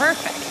is just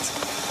perfect.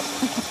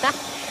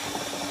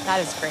 That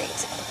is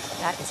great.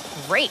 That is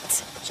great.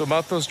 So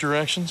about those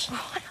directions?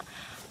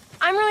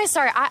 I'm really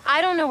sorry.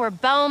 I don't know where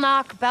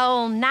Belknap,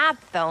 Belknap?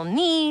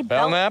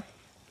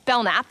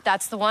 Belknap,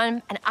 that's the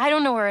one. And I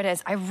don't know where it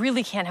is. I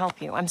really can't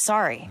help you. I'm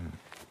sorry.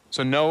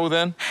 So no,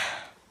 then?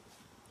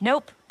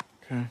 Nope.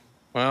 Okay.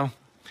 Well,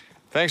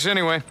 thanks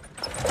anyway.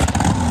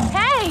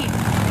 Hey!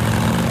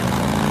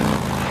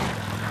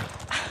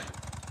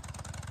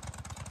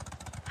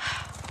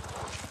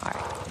 All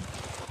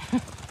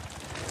right.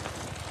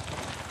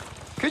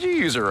 Could you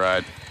use a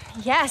ride?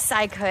 Yes,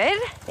 I could.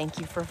 Thank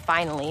you for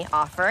finally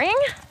offering.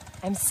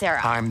 I'm Sarah.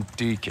 I'm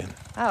Deacon.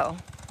 Oh,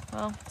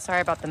 well,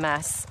 sorry about the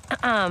mess.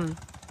 I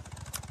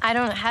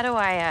don't know. How do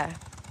I,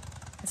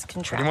 this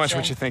contraption? Pretty much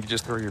what you think. You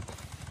just throw your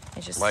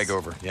leg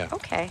over. Yeah.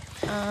 Okay.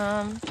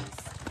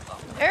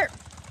 There.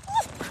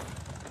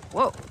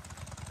 Whoa.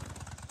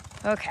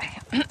 Okay.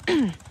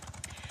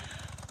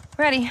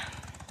 Ready.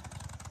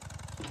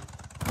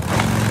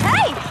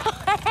 Hey!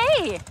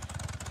 Hey!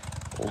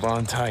 Hold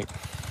on tight.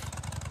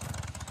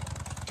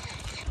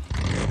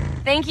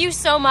 Thank you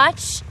so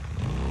much.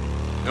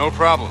 No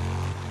problem.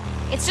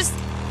 It's just,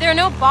 there are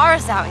no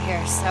bars out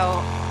here,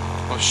 so...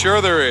 Well,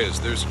 sure there is.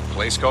 There's a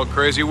place called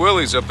Crazy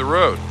Willie's up the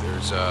road.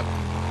 There's,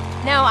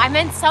 No, I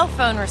meant cell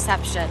phone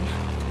reception.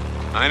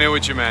 I knew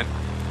what you meant.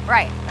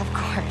 Right, of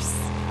course.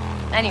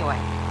 Anyway.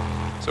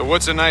 So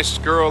what's a nice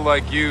girl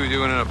like you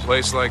doing in a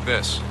place like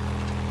this?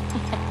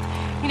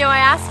 You know, I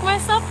ask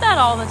myself that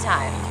all the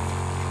time.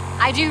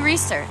 I do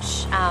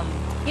research.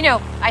 You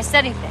know, I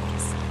study things.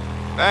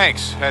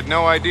 Thanks. Had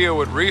no idea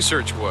what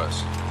research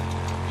was.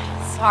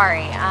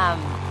 Sorry,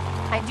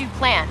 I do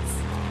plants.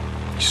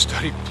 You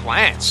study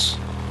plants?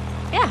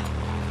 Yeah.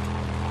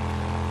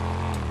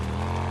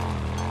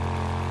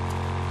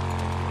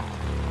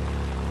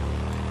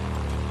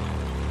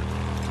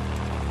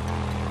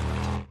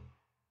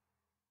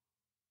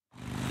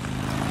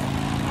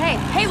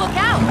 Hey, look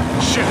out!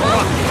 Shit,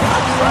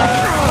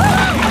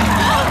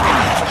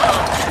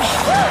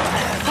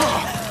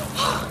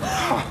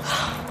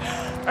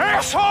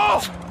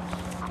 asshole!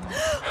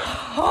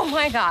 Oh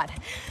my God.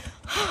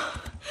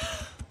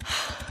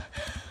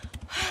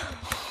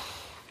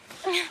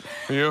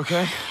 Are you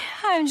okay?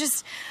 I'm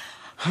just...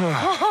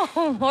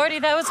 Oh, Lordy,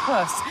 that was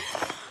close.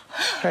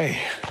 Hey,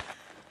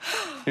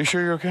 you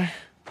sure you're okay?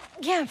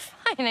 Yeah, I'm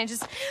fine. I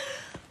just...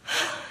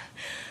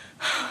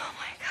 Oh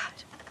my God.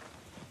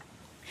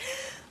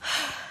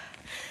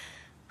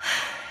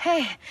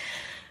 Hey.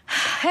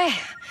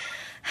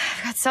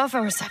 I've got cell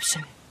phone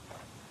reception.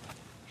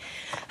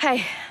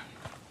 Hey.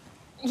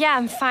 Yeah,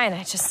 I'm fine.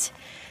 I just...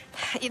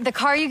 The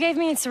car you gave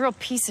me, it's a real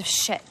piece of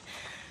shit.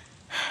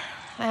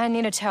 I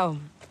need a tow.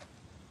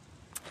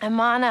 I'm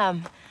on, I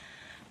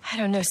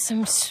don't know,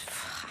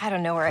 I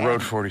don't know where I am.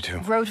 Road 42.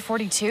 Road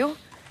 42?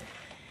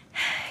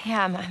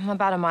 Yeah, I'm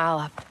about a mile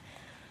up.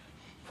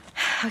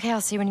 Okay, I'll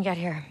see you when you get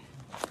here.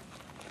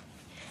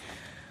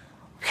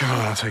 Come on,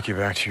 I'll take you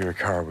back to your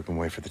car. We can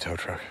wait for the tow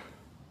truck.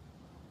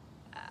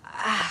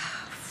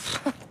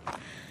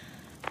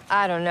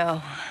 I don't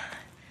know.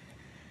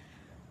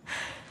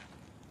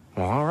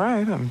 Well, all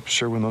right. I'm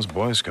sure when those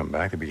boys come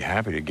back, they'd be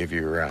happy to give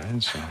you a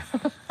ride, so...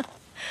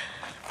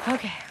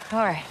 Okay,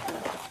 all right.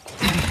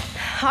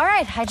 All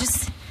right,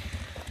 just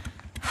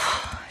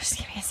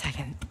give me a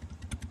second.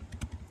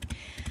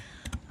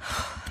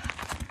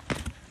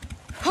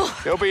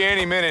 He'll be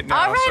any minute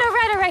now. All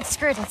right.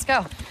 Screw it, let's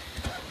go.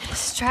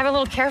 Just drive a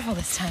little careful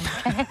this time,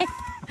 okay?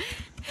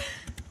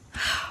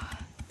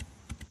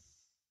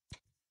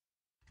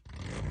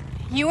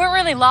 You weren't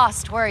really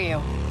lost, were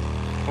you?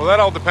 Well, that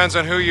all depends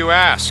on who you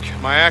ask.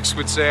 My ex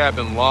would say I've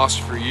been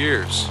lost for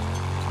years.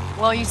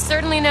 Well, you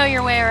certainly know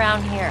your way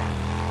around here.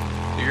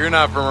 You're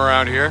not from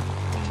around here?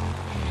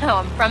 No,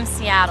 I'm from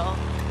Seattle.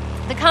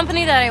 The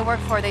company that I work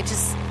for, they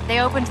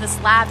opened this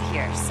lab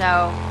here,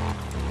 so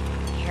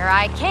here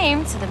I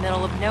came to the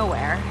middle of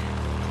nowhere.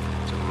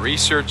 To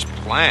research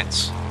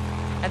plants.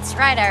 That's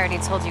right, I already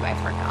told you I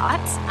forgot.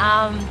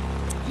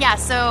 Yeah,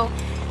 so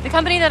the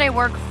company that I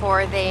work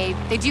for, they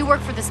do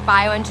work for this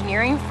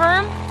bioengineering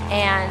firm,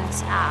 and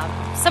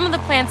some of the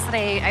plants that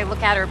I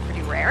look at are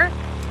pretty rare,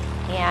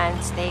 and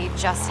they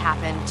just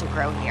happen to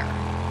grow here.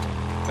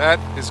 That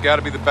has got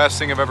to be the best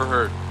thing I've ever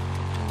heard.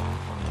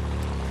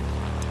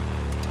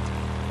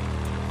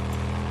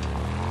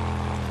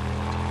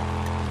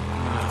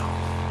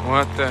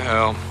 What the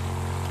hell?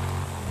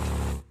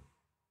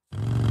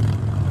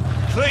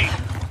 Clee,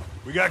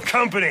 we got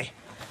company.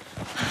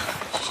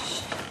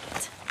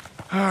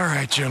 All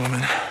right,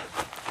 gentlemen.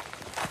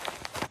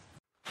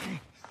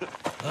 You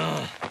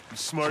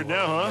smart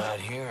now, huh? Not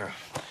here.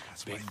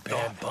 Big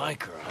bad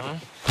biker, huh?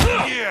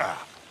 Yeah.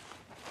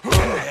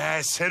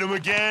 Yes, hit him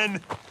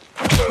again.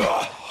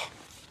 How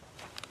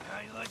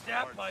you like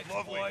that, bike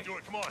Lovely. boy? Do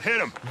it. Come on,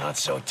 hit him. Not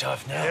so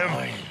tough now, Him.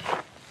 are you?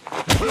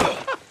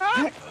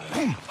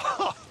 You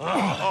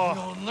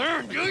don't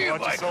learn, do you,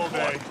 Watch us bike all boy?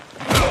 day.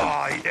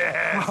 Oh,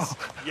 yes.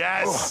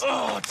 Yes.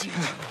 Oh, teach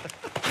him.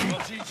 I'll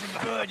teach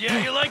him good.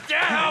 Yeah, you like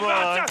that? How Come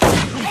about on. that?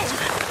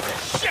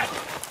 Shit!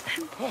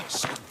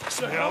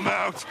 Yeah, I'm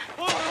out.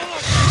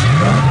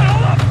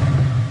 Hold up!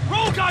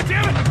 Roll,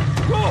 goddammit!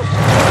 Roll!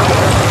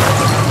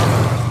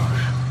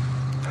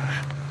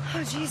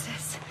 Oh,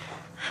 Jesus.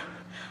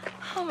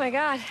 Oh, my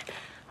God.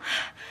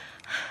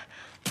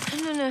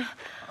 No.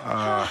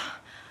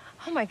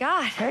 Oh, my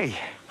God. Hey.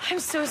 I'm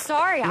so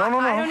sorry. No.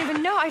 I don't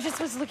even know. I just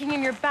was looking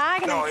in your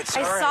bag, and No, I it's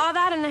all right. saw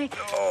that, and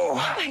Oh.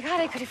 Oh, my God,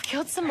 I could have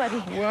killed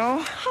somebody.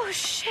 Well, Oh,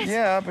 shit.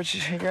 yeah, but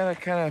you gotta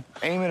kind of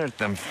aim it at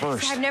them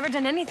first. I've never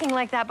done anything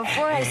like that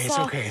before. Hey, it's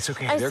okay, it's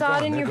okay. I They're saw it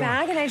gone, in they're your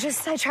gone. bag, and I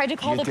tried to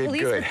call You the did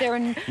police, good. but there were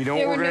You know what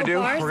there we're were gonna no do?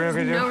 bars, We're there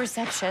gonna was do? no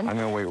reception. I'm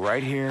gonna wait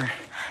right here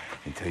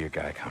until your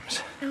guy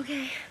comes.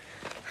 Okay.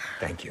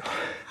 Thank you.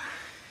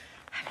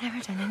 I've never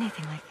done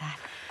anything like that.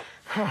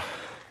 Huh.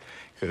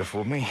 Could have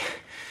fooled me.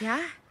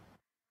 Yeah?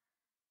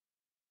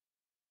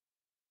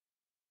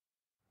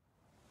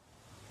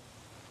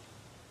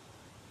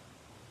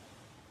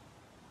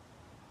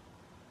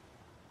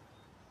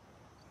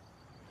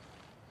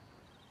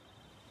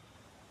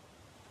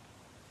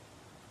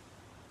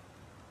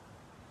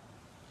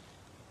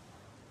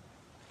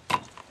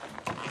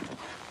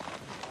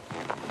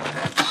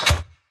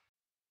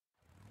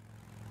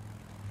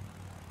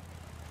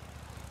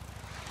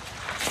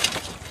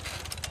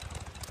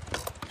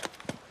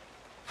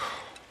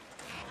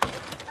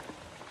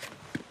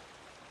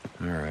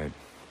 All right,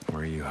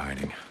 where are you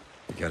hiding?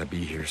 You gotta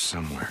be here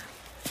somewhere.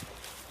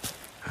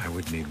 I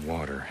would need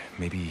water.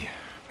 Maybe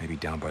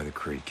down by the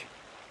creek.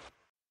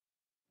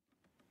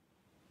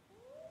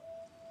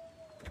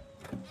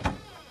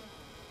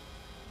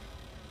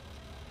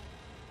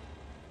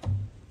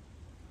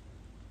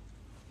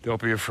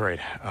 Don't be afraid.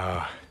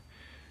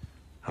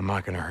 I'm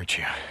not gonna hurt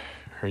you.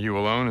 Are you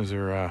alone? Is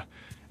there,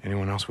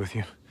 anyone else with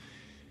you?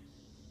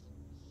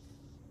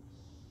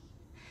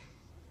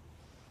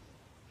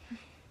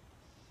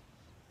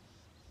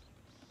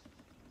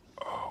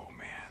 Oh,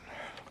 man.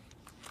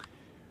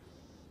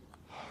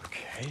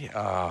 Okay,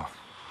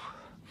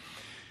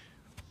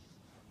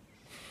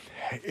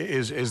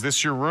 is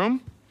this your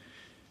room?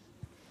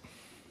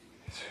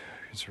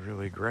 It's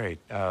really great.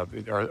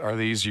 Are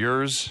these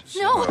yours?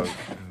 No.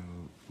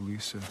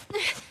 Lisa.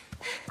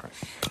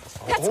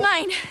 That's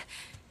mine.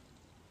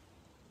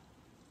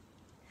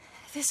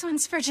 This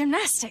one's for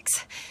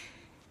gymnastics.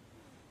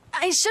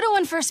 I should have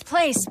won first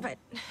place, but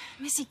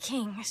Missy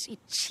King, she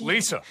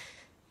cheated.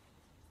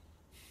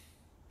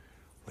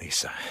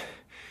 Lisa,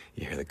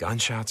 you hear the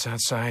gunshots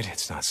outside?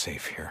 It's not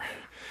safe here.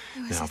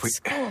 I was at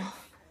school.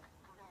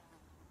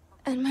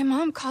 And my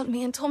mom called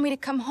me and told me to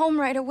come home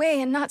right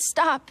away and not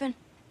stop. And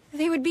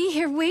they would be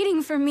here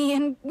waiting for me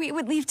and we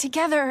would leave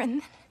together.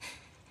 And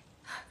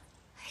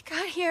I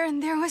got here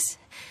and there was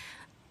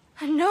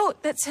a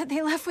note that said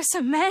they left with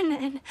some men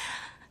and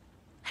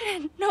I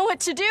didn't know what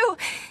to do.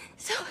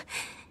 So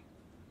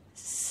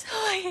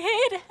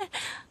I hid.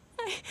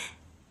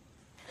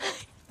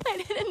 I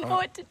didn't know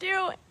what to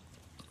do.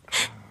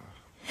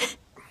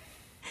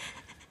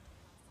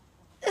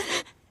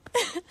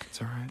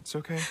 It's all right. It's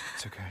okay.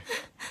 It's okay.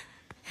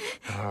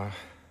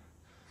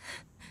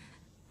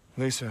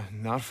 Lisa,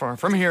 not far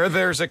from here,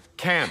 there's a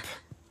camp.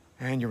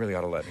 And you really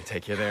ought to let me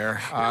take you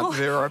there. No.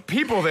 There are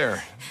people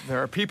there.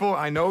 There are people,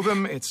 I know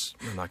them. I'm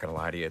not gonna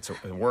lie to you, it's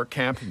a work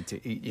camp, and to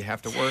eat, you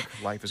have to work.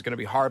 Life is gonna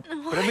be hard,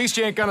 but at least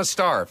you ain't gonna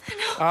starve.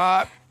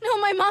 No,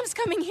 my mom's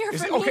coming here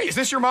for me. Okay, is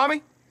this your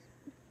mommy?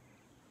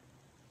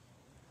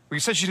 Well, you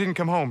said she didn't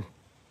come home,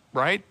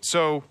 right?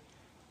 So,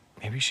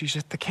 maybe she's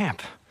at the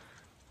camp.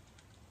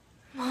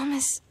 Mom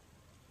is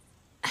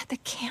at the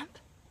camp?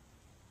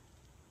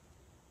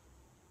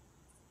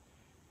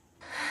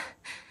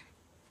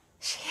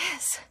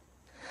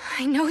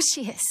 I know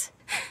she is.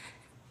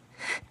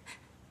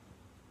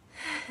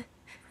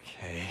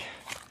 Okay.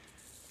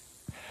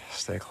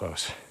 Stay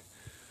close.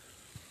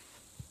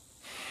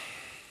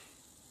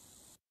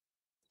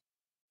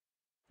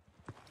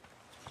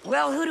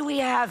 Well, who do we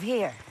have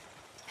here?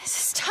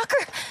 Mrs.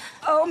 Tucker!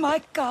 Oh,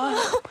 my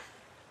God.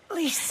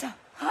 Lisa,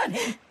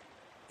 honey.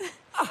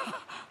 Oh,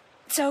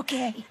 it's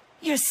okay.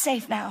 You're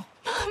safe now.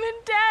 Mom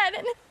and Dad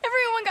and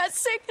everyone got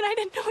sick and I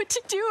didn't know what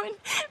to do and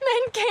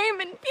men came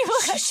and people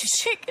got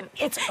sick and...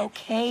 It's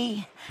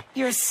okay.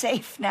 You're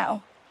safe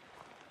now.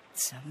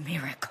 It's a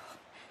miracle.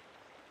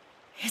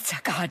 It's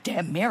a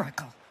goddamn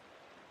miracle.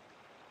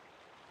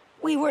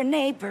 We were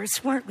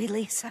neighbors, weren't we,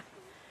 Lisa?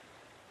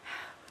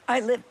 I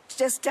lived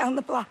just down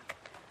the block.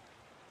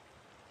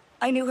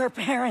 I knew her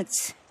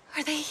parents.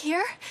 Are they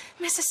here,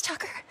 Mrs.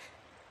 Tucker?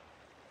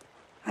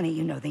 Honey,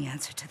 you know the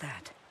answer to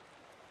that.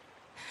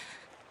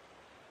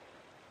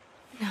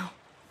 No.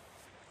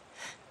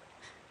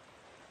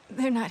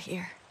 They're not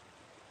here.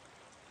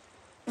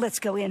 Let's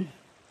go in.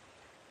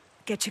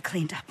 Get you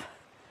cleaned up.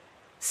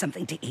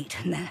 Something to eat,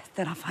 and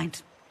then I'll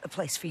find a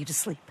place for you to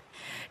sleep.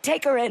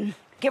 Take her in.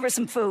 Give her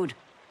some food.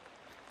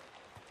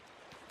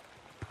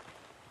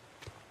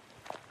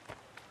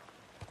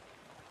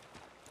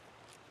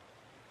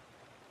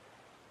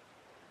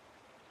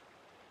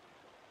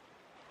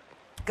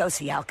 Go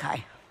see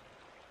Alkai.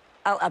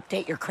 I'll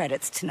update your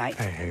credits tonight.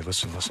 Hey,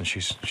 listen.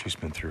 She's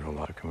been through a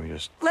lot. Can we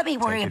just... Let me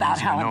worry about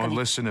how I'm gonna...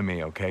 listen to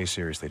me, okay?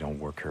 Seriously, don't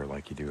work her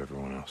like you do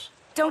everyone else.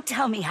 Don't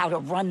tell me how to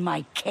run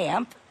my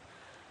camp.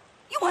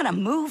 You want to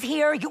move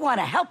here? You want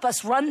to help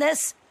us run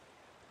this?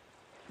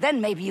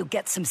 Then maybe you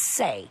get some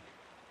say.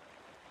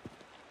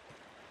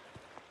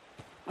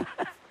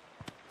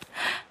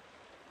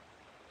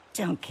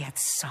 Don't get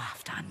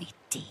soft on me,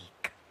 Deke.